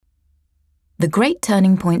The great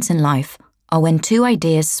turning points in life are when two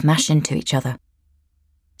ideas smash into each other.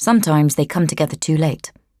 Sometimes they come together too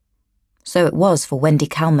late. So it was for Wendy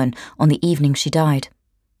Calman on the evening she died.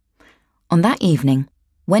 On that evening,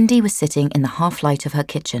 Wendy was sitting in the half-light of her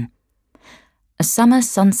kitchen. A summer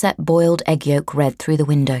sunset boiled egg yolk read through the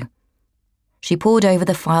window. She pored over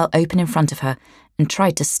the file open in front of her and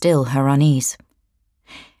tried to still her unease.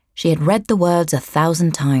 She had read the words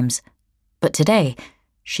 1,000 times, but today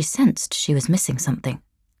she sensed she was missing something.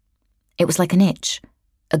 It was like an itch,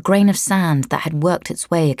 a grain of sand that had worked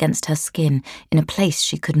its way against her skin in a place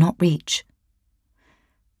she could not reach.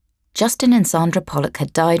 Justin and Sandra Pollock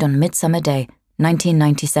had died on Midsummer Day,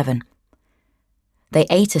 1997. They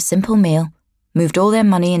ate a simple meal, moved all their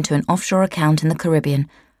money into an offshore account in the Caribbean,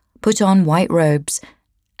 put on white robes,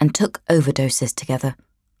 and took overdoses together.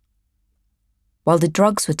 While the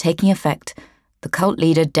drugs were taking effect, the cult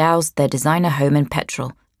leader doused their designer home in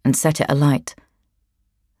petrol and set it alight.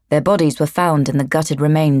 Their bodies were found in the gutted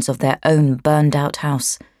remains of their own burned-out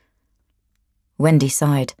house. Wendy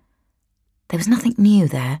sighed. There was nothing new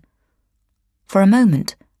there. For a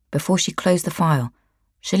moment, before she closed the file,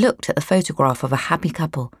 she looked at the photograph of a happy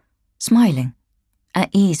couple, smiling, at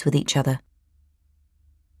ease with each other.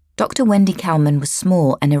 Dr. Wendy Calman was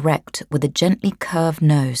small and erect with a gently curved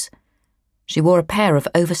nose. She wore a pair of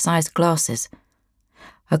oversized glasses.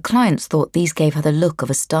 Her clients thought these gave her the look of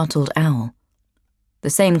a startled owl. The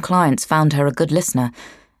same clients found her a good listener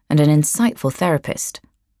and an insightful therapist,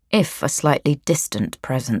 if a slightly distant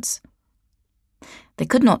presence. They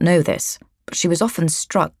could not know this, but she was often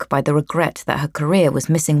struck by the regret that her career was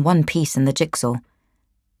missing one piece in the jigsaw.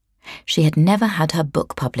 She had never had her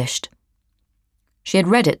book published. She had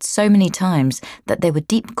read it so many times that there were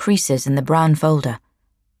deep creases in the brown folder.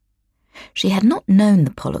 She had not known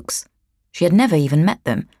the Pollocks. She had never even met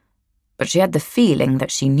them, but she had the feeling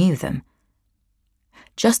that she knew them.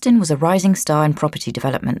 Justin was a rising star in property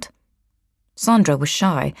development. Sandra was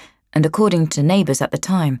shy and, according to neighbours at the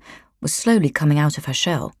time, was slowly coming out of her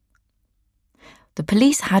shell. The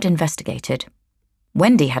police had investigated.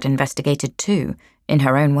 Wendy had investigated too, in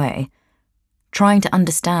her own way, trying to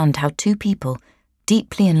understand how two people,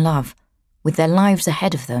 deeply in love, with their lives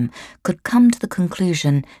ahead of them, could come to the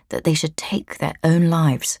conclusion that they should take their own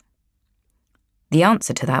lives. The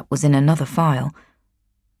answer to that was in another file.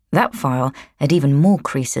 That file had even more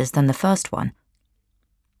creases than the first one.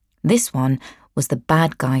 This one was the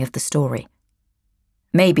bad guy of the story.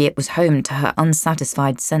 Maybe it was home to her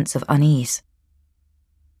unsatisfied sense of unease.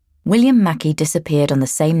 William Mackey disappeared on the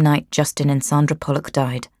same night Justin and Sandra Pollock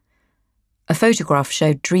died. A photograph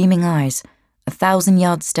showed dreaming eyes, a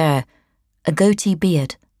 1,000-yard stare, a goatee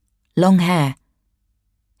beard, long hair.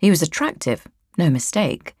 He was attractive, no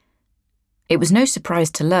mistake. It was no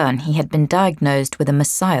surprise to learn he had been diagnosed with a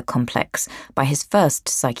messiah complex by his first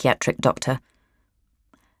psychiatric doctor.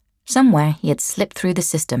 Somewhere he had slipped through the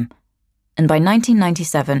system, and by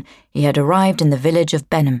 1997 he had arrived in the village of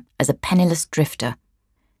Benham as a penniless drifter.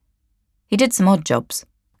 He did some odd jobs,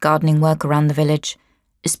 gardening work around the village,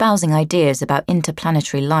 espousing ideas about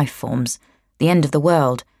interplanetary life forms, the end of the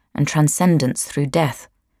world, and transcendence through death.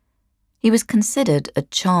 He was considered a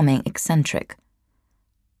charming eccentric.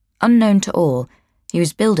 Unknown to all, he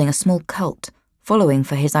was building a small cult, following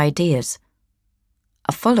for his ideas.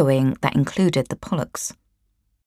 A following that included the Pollocks.